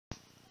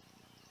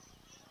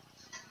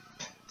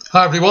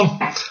Hi everyone,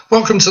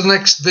 welcome to the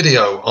next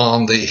video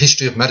on the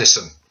history of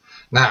medicine.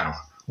 Now,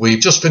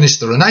 we've just finished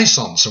the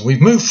Renaissance and we've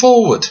moved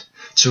forward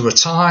to a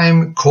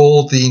time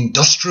called the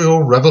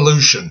Industrial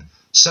Revolution,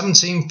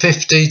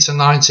 1750 to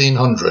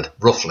 1900,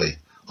 roughly,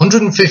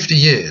 150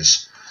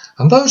 years.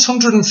 And those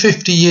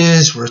 150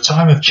 years were a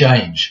time of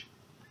change.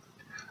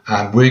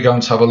 And we're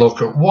going to have a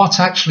look at what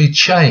actually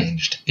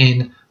changed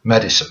in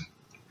medicine.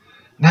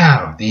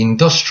 Now, the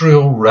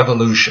Industrial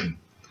Revolution.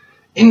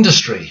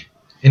 Industry.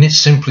 In its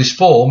simplest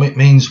form, it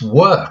means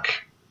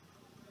work.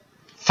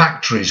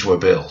 Factories were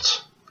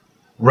built,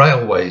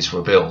 railways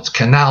were built,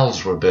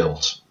 canals were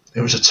built.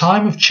 It was a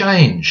time of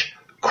change,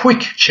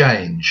 quick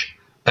change.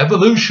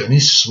 Evolution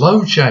is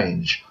slow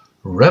change.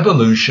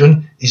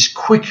 Revolution is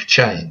quick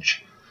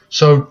change.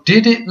 So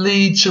did it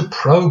lead to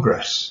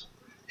progress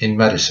in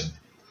medicine?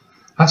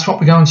 That's what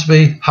we're going to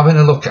be having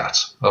a look at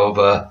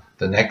over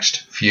the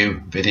next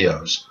few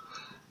videos.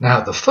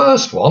 Now, the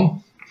first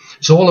one,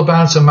 it's all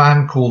about a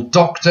man called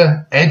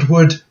Dr.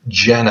 Edward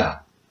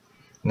Jenner.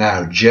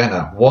 Now,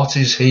 Jenner, what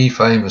is he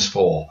famous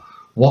for?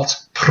 What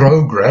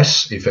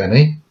progress, if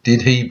any,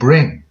 did he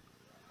bring?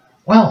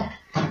 Well,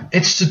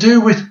 it's to do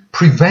with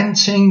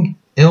preventing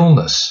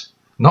illness.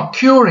 Not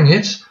curing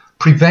it,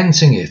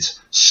 preventing it.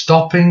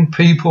 Stopping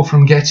people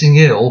from getting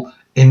ill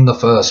in the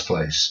first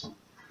place.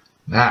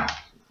 Now,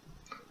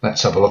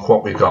 let's have a look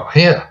what we've got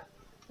here.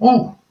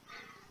 Oh,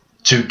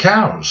 2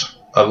 cows.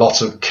 A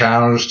lot of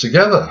cows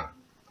together.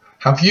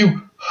 Have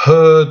you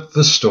heard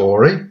the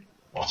story?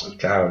 Lots of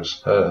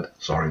cows heard.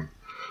 Sorry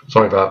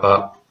about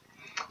that.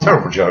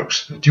 Terrible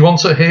jokes. Do you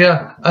want to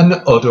hear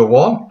another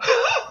one?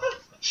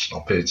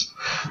 Stop it.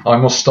 I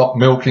must stop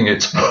milking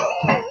it.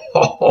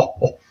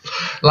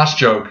 Last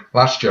joke.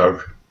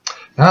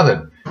 Now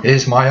then,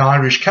 here's my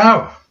Irish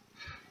cow.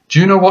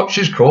 Do you know what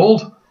she's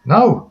called?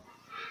 No.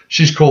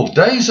 She's called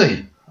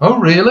Daisy.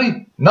 Oh,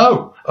 really?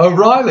 No.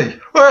 O'Reilly.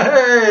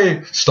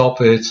 Hey!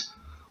 Stop it.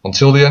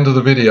 Until the end of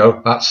the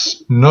video,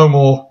 that's no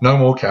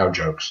more cow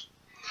jokes.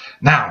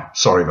 Now,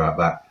 sorry about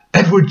that.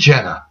 Edward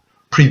Jenner,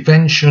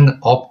 prevention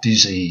of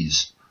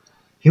disease.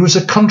 He was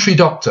a country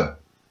doctor.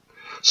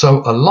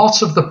 So a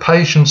lot of the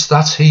patients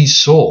that he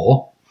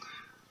saw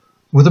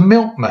were the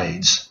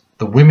milkmaids,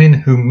 the women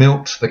who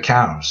milked the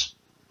cows.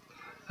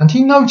 And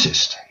he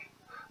noticed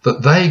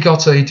that they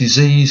got a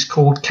disease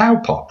called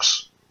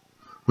cowpox,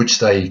 which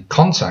they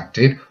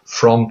contracted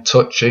from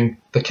touching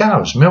the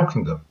cows,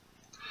 milking them.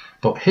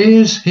 But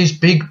here's his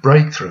big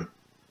breakthrough.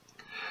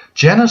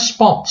 Jenner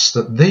spots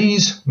that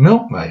these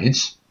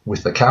milkmaids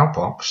with the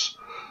cowpox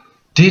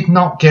did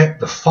not get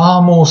the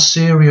far more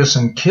serious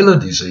and killer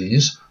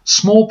disease,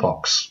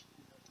 smallpox.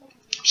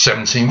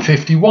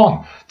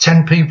 1751,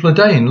 10 people a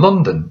day in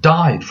London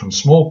died from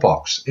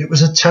smallpox. It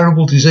was a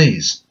terrible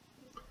disease.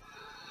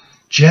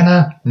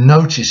 Jenner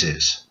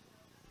notices.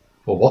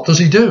 Well, what does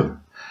he do?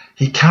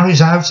 He carries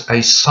out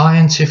a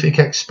scientific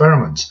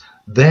experiment.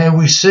 There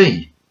we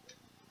see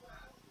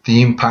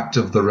the impact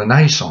of the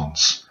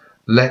Renaissance.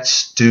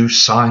 Let's do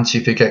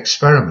scientific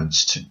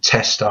experiments to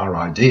test our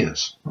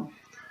ideas.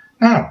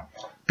 Now,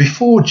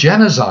 before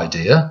Jenner's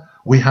idea,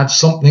 we had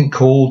something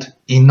called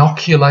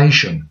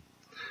inoculation.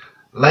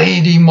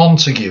 Lady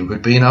Montagu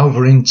had been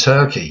over in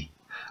Turkey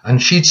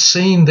and she'd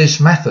seen this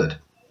method.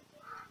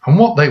 And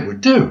what they would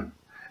do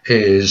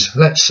is,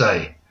 let's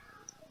say,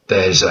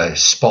 there's a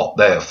spot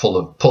there full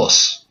of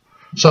pus.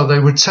 So they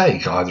would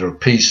take either a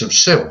piece of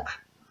silk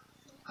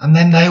and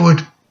then they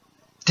would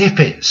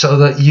dip it so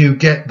that you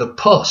get the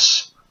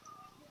pus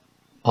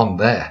on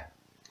there.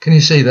 Can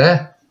you see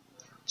there?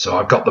 So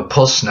I've got the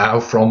pus now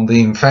from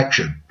the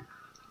infection.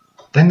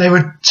 Then they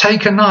would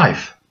take a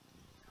knife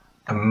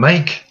and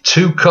make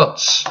 2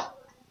 cuts.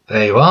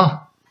 There you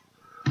are.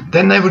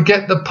 Then they would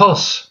get the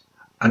pus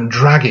and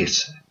drag it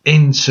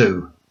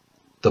into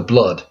the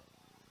blood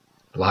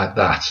like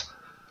that.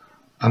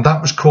 And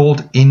that was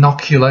called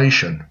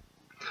inoculation.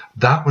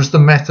 That was the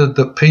method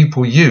that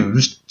people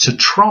used to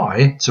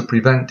try to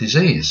prevent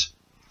disease.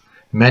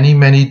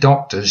 Many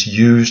doctors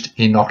used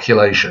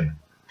inoculation.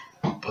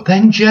 But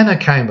then Jenner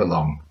came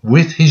along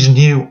with his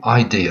new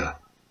idea.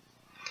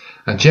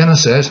 And Jenner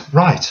says,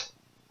 right,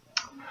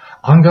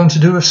 I'm going to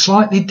do a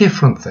slightly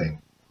different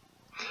thing.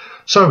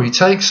 So he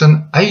takes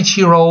an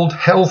 8-year-old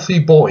healthy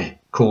boy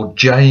called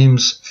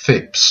James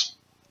Phipps.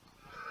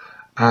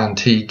 And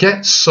he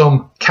gets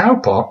some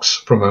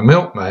cowpox from a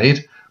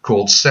milkmaid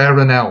called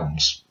Sarah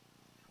Nelms.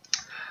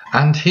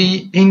 And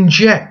he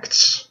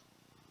injects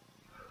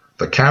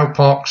the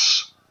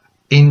cowpox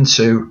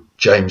into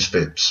James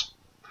Phipps.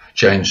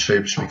 James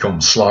Phipps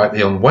becomes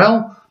slightly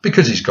unwell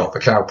because he's got the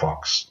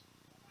cowpox.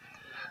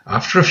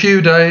 After a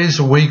few days,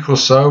 a week or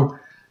so,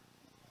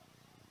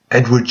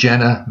 Edward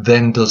Jenner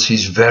then does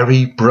his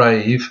very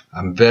brave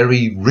and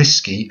very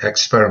risky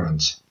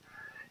experiment.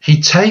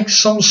 He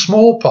takes some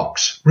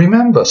smallpox.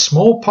 Remember,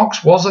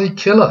 smallpox was a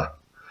killer.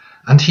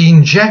 And he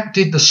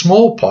injected the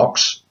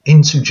smallpox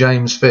into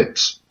James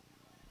Phipps.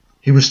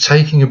 He was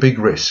taking a big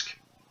risk.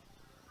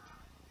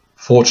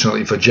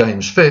 Fortunately for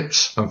James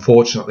Phipps, and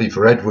fortunately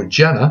for Edward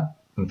Jenner,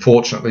 and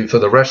fortunately for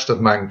the rest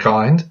of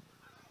mankind,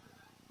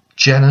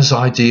 Jenner's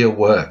idea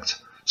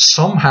worked.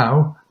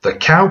 Somehow the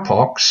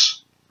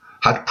cowpox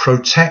had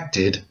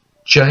protected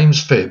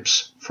James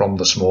Phipps from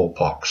the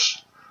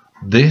smallpox.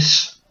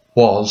 This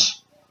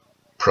was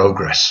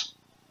progress.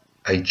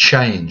 A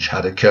change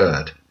had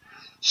occurred.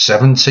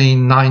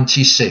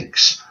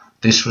 1796.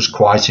 This was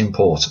quite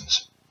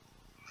important.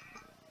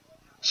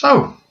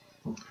 So,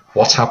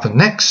 what happened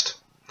next?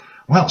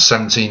 Well,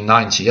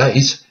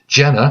 1798,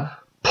 Jenner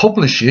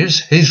publishes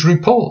his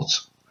report.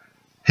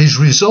 His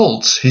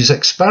results, his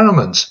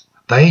experiments,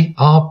 they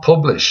are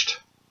published.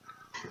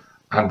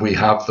 And we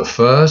have the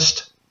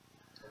first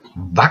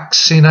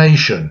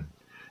vaccination.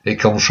 It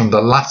comes from the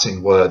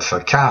Latin word for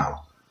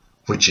cow,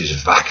 which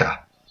is vacca.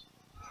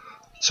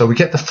 So we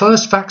get the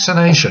first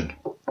vaccination.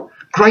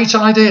 Great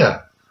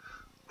idea.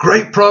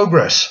 Great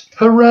progress.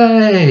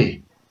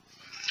 Hooray!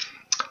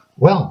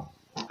 Well,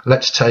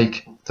 let's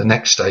take the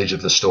next stage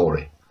of the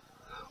story.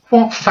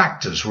 What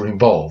factors were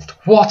involved?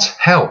 What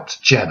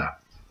helped Jenner?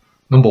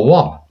 Number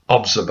one,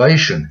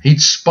 observation.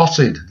 He'd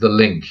spotted the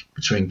link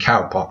between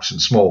cowpox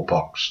and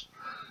smallpox.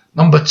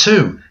 Number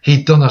two,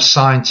 he'd done a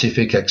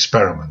scientific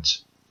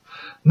experiment.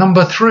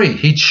 Number three,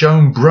 he'd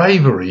shown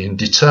bravery and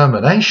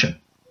determination.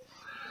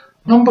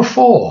 Number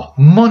four,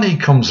 money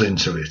comes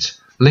into it,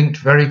 linked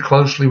very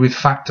closely with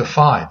factor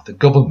five, the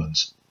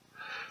government.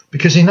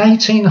 Because in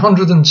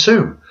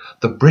 1802,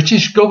 the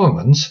British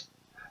government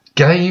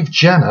gave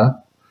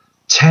Jenner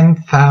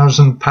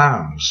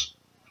 £10,000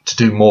 to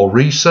do more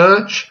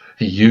research.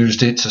 He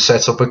used it to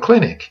set up a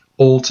clinic,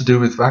 all to do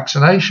with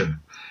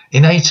vaccination.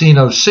 In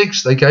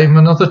 1806, they gave him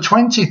another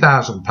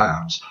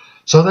 £20,000.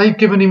 So they've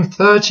given him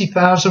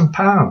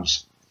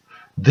 £30,000.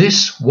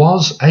 This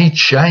was a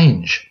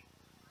change.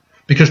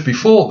 Because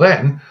before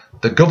then,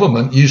 the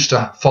government used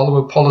to follow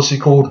a policy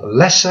called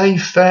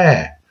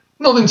laissez-faire.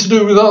 Nothing to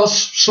do with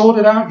us, sort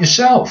it out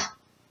yourself.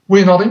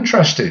 We're not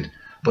interested.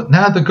 But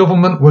now the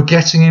government were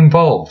getting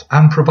involved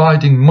and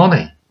providing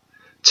money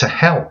to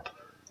help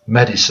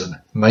medicine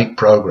make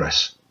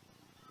progress.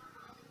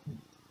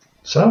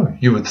 So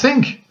you would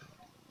think,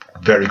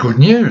 very good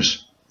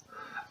news.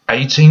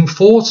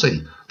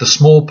 1840, the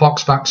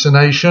smallpox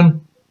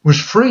vaccination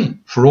was free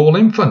for all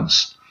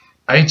infants.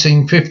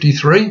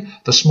 1853,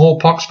 the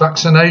smallpox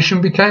vaccination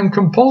became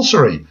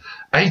compulsory.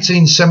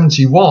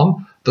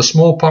 1871, the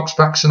smallpox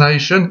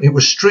vaccination, it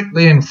was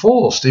strictly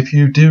enforced. If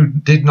you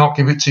did not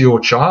give it to your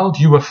child,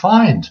 you were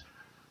fined.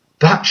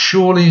 That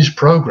surely is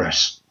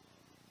progress.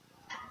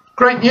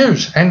 Great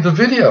news, end of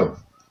video.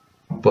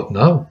 But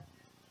no,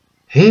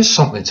 here's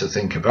something to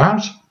think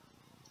about.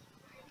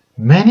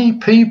 Many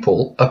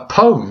people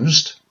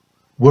opposed,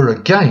 were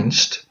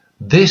against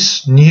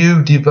this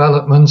new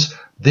development,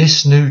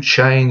 this new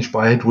change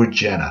by Edward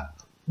Jenner.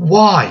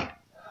 Why?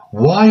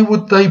 Why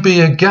would they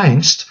be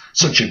against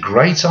such a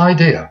great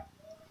idea?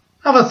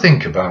 Have a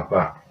think about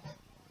that.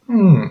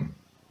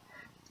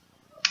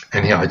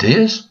 Any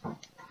ideas?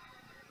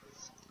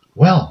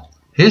 Well,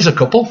 here's a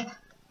couple.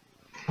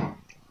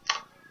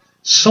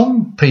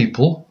 Some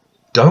people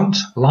don't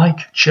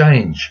like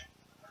change.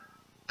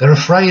 They're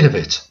afraid of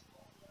it.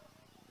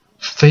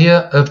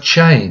 Fear of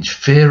change,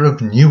 fear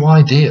of new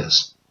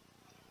ideas.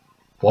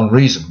 One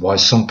reason why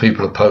some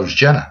people oppose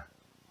Jenner.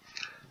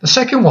 The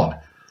second one,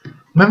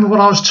 remember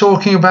when I was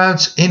talking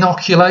about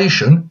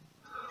inoculation?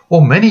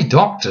 Well, many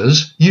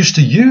doctors used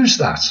to use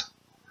that,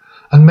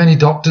 and many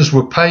doctors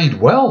were paid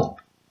well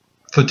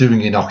for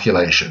doing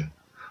inoculation.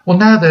 Well,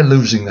 now they're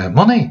losing their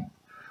money.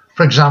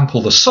 For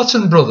example, the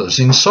Sutton brothers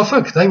in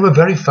Suffolk, they were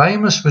very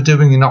famous for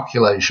doing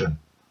inoculation.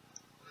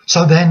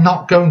 So they're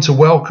not going to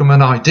welcome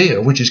an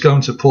idea which is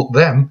going to put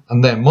them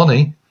and their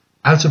money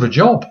out of a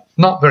job.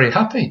 Not very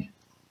happy.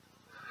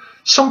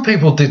 Some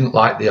people didn't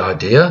like the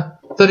idea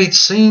that it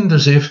seemed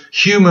as if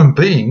human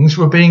beings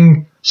were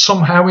being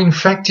somehow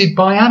infected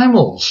by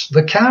animals,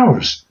 the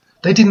cows.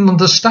 They didn't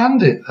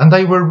understand it and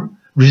they were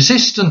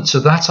resistant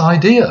to that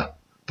idea.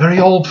 Very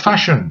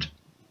old-fashioned.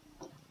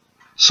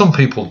 Some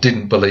people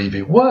didn't believe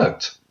it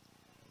worked.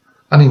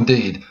 And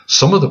indeed,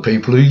 some of the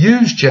people who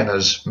used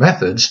Jenner's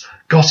methods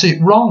got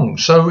it wrong,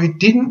 so it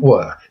didn't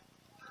work.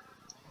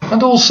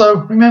 And also,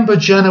 remember,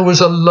 Jenner was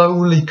a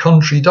lowly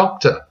country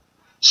doctor.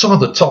 Some of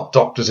the top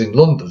doctors in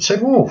London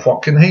said, "Oh,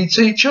 what can he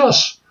teach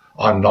us?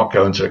 I'm not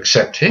going to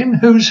accept him.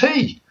 Who's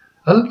he?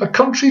 A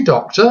country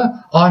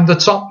doctor? I'm the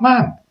top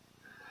man."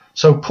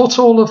 So put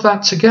all of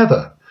that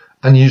together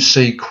and you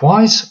see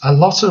quite a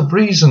lot of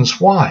reasons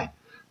why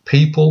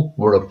people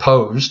were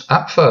opposed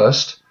at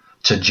first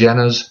to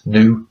Jenner's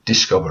new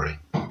discovery.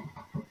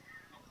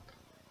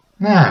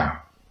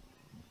 Now,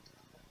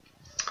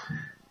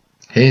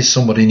 here's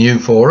somebody new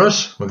for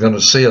us. We're going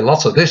to see a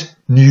lot of this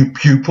new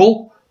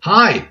pupil.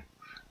 Hi,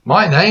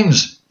 my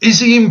name's Is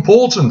He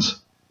Important?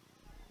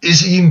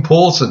 Is he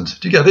important?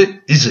 Do you get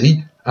it? Is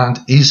he and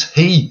is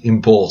he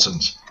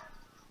important?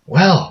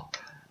 Well,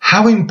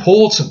 how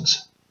important?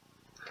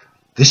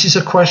 This is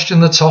a question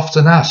that's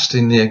often asked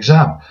in the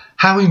exam.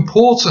 How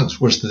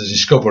important was the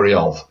discovery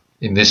of,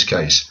 in this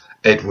case,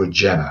 Edward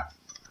Jenner?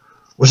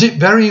 Was it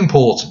very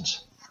important?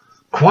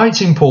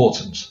 Quite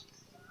important?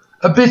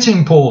 A bit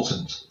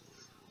important?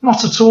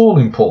 Not at all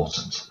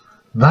important.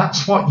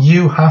 That's what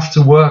you have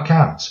to work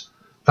out.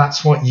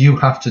 That's what you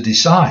have to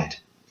decide.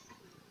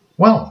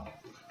 Well,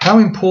 how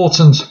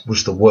important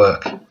was the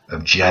work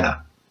of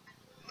Jenner?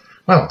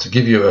 Well, to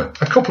give you a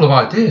couple of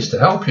ideas to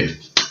help you.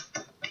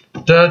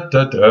 Da,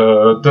 da,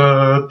 da,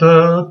 da,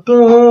 da,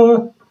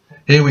 da.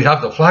 Here we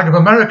have the flag of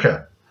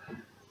America.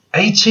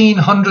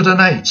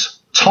 1808,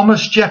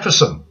 Thomas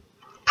Jefferson,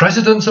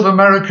 President of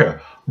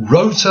America,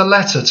 wrote a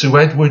letter to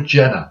Edward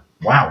Jenner.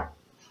 Wow.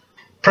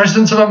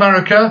 President of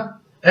America,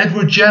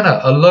 Edward Jenner,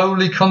 a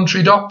lowly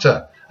country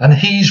doctor, and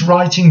he's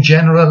writing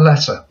Jenner a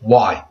letter.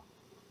 Why?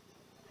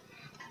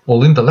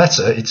 Well, in the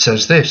letter it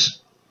says this.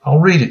 I'll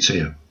read it to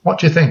you. What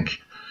do you think?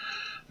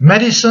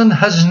 Medicine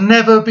has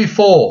never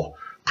before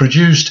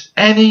produced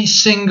any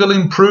single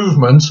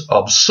improvement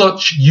of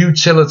such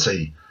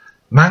utility.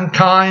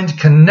 Mankind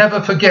can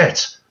never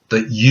forget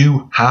that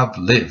you have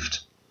lived.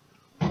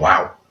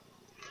 Wow.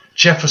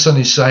 Jefferson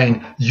is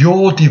saying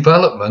your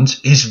development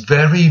is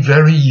very,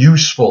 very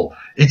useful.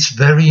 It's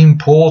very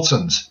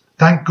important.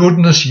 Thank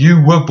goodness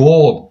you were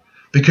born,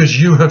 because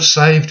you have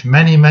saved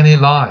many, many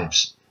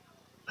lives.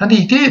 And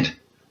he did.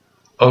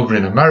 Over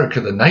in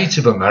America, the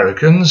Native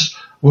Americans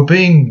were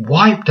being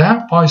wiped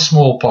out by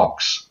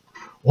smallpox.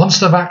 Once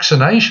the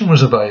vaccination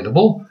was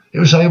available, it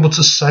was able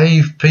to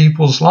save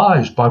people's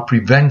lives by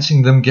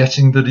preventing them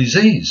getting the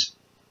disease.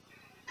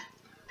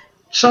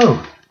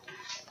 So,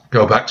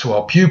 go back to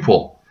our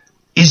pupil.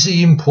 Is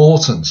he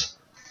important?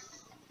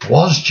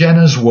 Was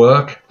Jenner's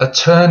work a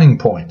turning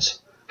point?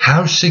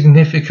 How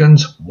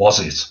significant was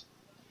it?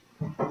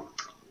 Well,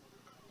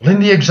 in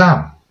the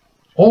exam,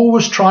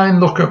 always try and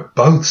look at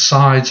both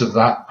sides of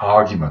that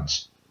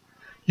argument.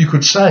 You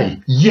could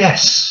say,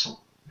 yes,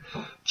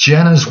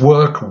 Jenner's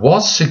work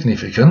was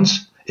significant.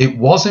 It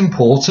was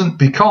important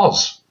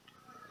because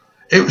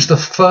it was the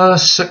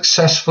first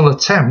successful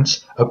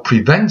attempt at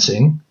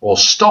preventing or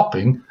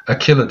stopping a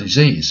killer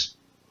disease.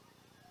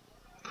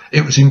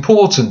 It was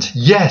important,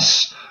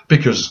 yes,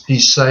 because he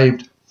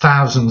saved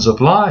thousands of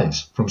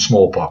lives from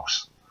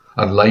smallpox,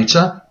 and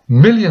later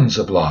millions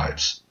of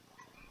lives.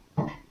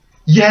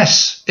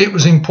 Yes, it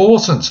was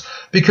important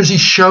because he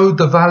showed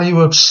the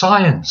value of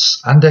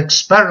science and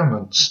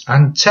experiments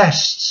and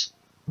tests.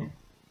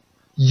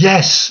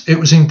 Yes, it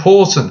was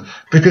important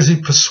because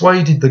he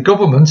persuaded the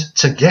government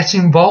to get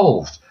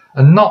involved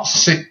and not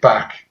sit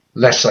back,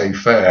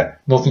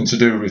 laissez-faire, nothing to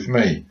do with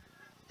me.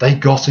 They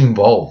got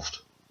involved.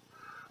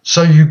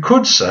 So you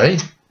could say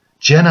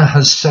Jenner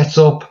has set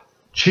up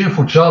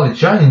cheerful Charlie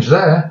change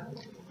there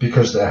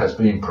because there has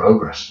been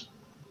progress.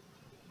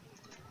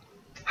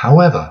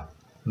 However,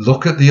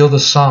 look at the other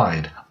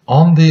side.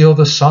 On the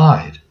other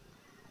side,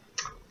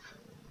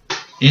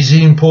 is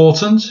he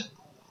important?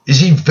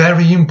 Is he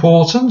very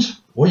important?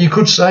 Well, you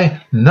could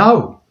say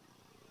no,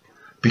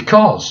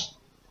 because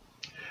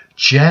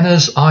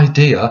Jenner's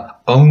idea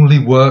only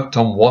worked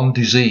on one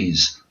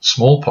disease,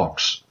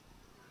 smallpox.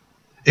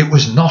 It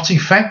was not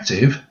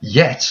effective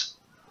yet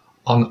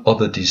on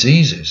other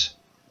diseases.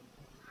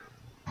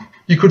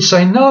 You could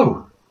say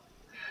no.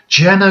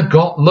 Jenner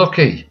got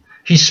lucky.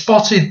 He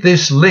spotted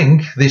this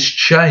link, this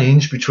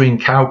change between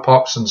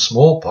cowpox and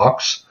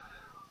smallpox,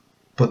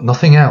 but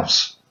nothing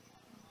else.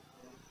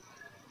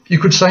 You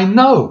could say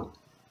no.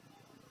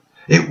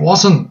 It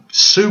wasn't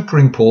super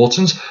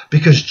important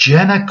because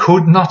Jenner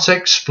could not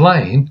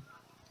explain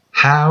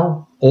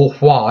how or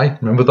why,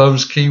 remember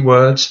those key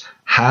words,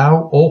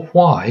 how or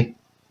why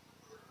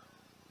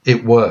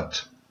it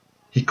worked.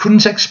 He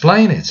couldn't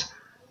explain it.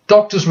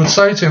 Doctors would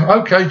say to him,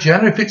 okay,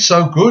 Jenner, if it's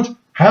so good,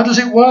 how does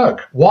it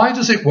work? Why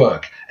does it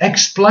work?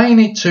 Explain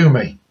it to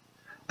me.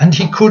 And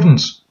he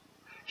couldn't.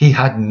 He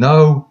had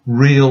no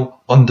real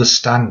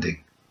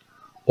understanding.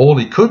 All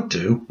he could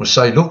do was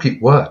say, look,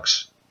 it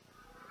works.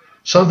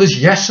 So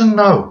there's yes and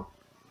no.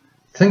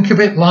 Think of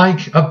it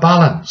like a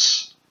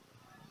balance.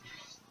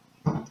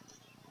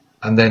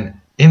 And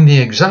then in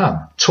the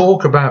exam,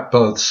 talk about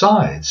both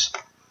sides,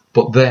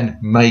 but then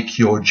make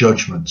your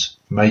judgment,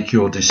 make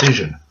your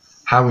decision.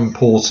 How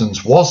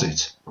important was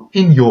it,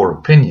 in your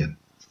opinion?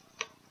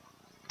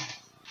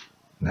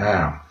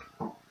 Now,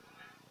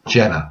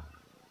 Jenner,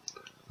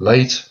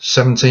 late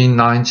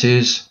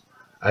 1790s,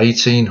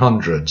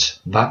 1800s,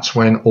 that's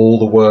when all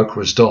the work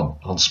was done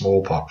on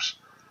smallpox.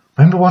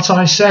 Remember what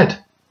I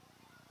said?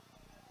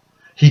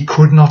 He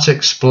could not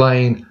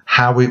explain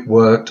how it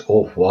worked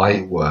or why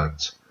it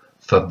worked.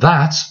 For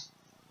that,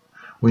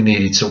 we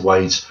needed to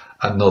wait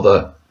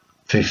another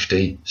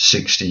 50,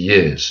 60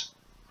 years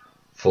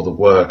for the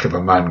work of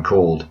a man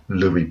called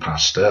Louis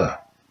Pasteur.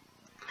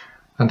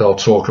 And I'll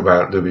talk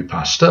about Louis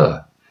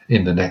Pasteur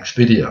in the next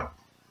video.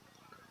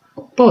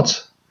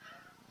 But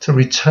to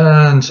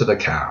return to the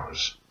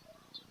cows,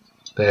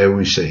 there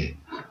we see.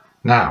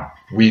 Now,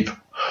 we've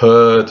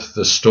heard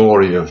the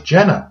story of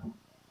Jenner.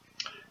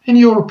 In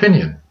your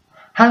opinion,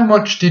 how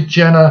much did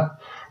Jenner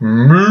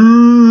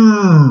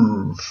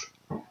move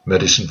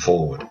medicine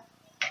forward?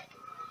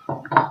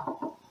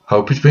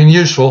 Hope it's been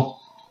useful.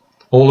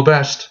 All the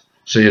best.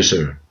 See you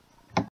soon.